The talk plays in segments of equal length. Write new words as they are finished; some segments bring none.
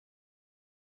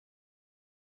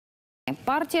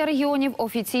Партія Регіонів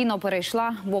офіційно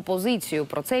перейшла в опозицію.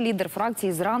 Про це лідер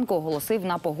фракції зранку оголосив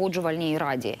на погоджувальній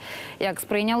раді. Як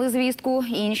сприйняли звістку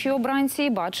інші обранці,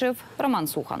 бачив Роман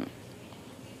Сухан.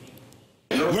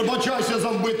 Вибачайся за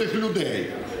вбитих людей.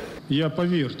 Я,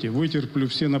 поверьте, вытерплю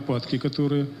все нападки,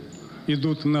 которые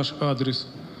идут в наш адрес.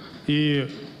 И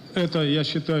это, я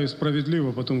считаю,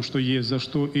 справедливо, потому что есть за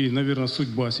что. И, наверное,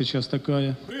 судьба сейчас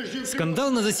такая.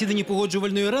 Скандал на засіданні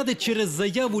погоджувальної ради через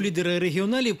заяву лідера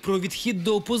регіоналів про відхід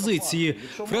до опозиції.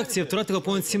 Фракція втратила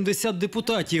понад 70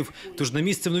 депутатів, тож на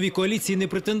місце в новій коаліції не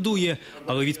претендує.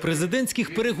 Але від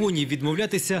президентських перегонів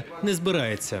відмовлятися не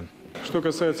збирається. Что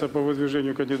касается по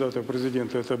выдвижению кандидата в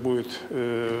президенты, это будет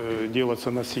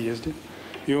делаться на съезде.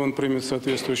 И он примет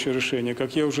соответствующее решение.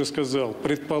 Как я уже сказал,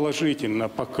 предположительно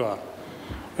пока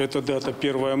это дата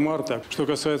 1 марта. Что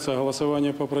касается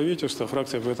голосования по правительству,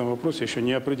 фракция в этом вопросе еще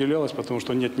не определялась, потому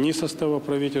что нет ни состава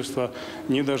правительства,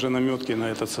 ни даже наметки на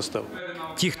этот состав.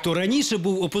 Ті, хто раніше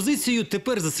був опозицією,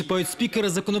 тепер засипають спікера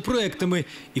законопроектами.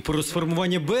 І про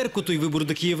розформування Беркуту і вибору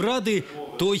до Київради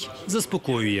той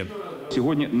заспокоює.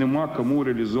 Сьогодні нема кому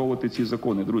реалізовувати ці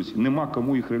закони, друзі. Нема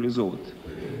кому їх реалізовувати.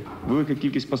 Велика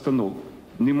кількість постанов.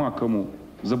 Нема кому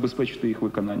забезпечити їх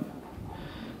виконання.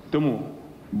 Тому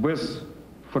без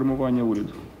формування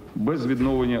уряду, без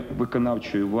відновлення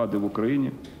виконавчої влади в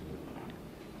Україні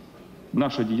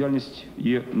наша діяльність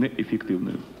є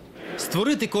неефективною.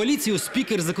 Створити коаліцію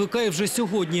спікер закликає вже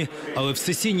сьогодні, але в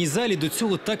сесійній залі до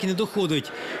цього так і не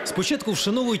доходить. Спочатку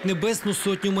вшановують Небесну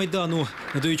Сотню Майдану,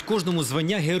 надають кожному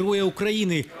звання Героя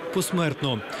України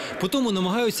посмертно. Потім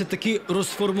намагаються таки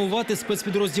розформувати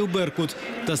спецпідрозділ «Беркут».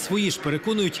 Та свої ж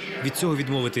переконують від цього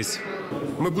відмовитись.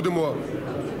 Ми будемо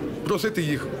просити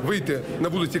їх вийти на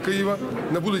вулиці Києва,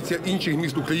 на вулиці інших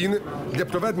міст України для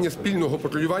проведення спільного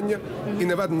патрулювання і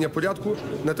наведення порядку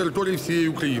на території всієї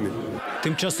України.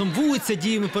 Тим часом вулиця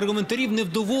діями парламентарів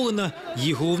невдоволена.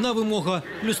 Їх головна вимога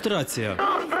 – люстрація.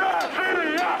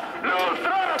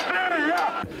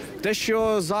 Те,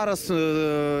 що зараз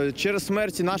через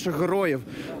смерті наших героїв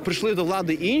прийшли до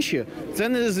влади інші, це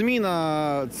не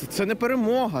зміна, це не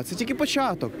перемога, це тільки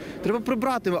початок. Треба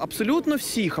прибрати абсолютно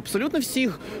всіх,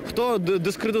 хто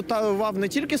дискредитував не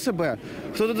тільки себе,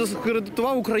 хто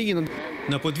дискредитував Україну.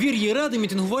 На подвір'ї Ради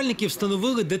мітингувальники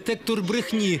встановили детектор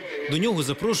брехні. До нього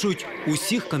запрошують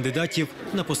усіх кандидатів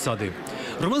на посади.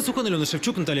 Роман Сухан,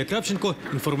 Наталія Кравченко.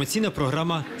 Інформаційна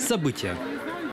програма «Событий».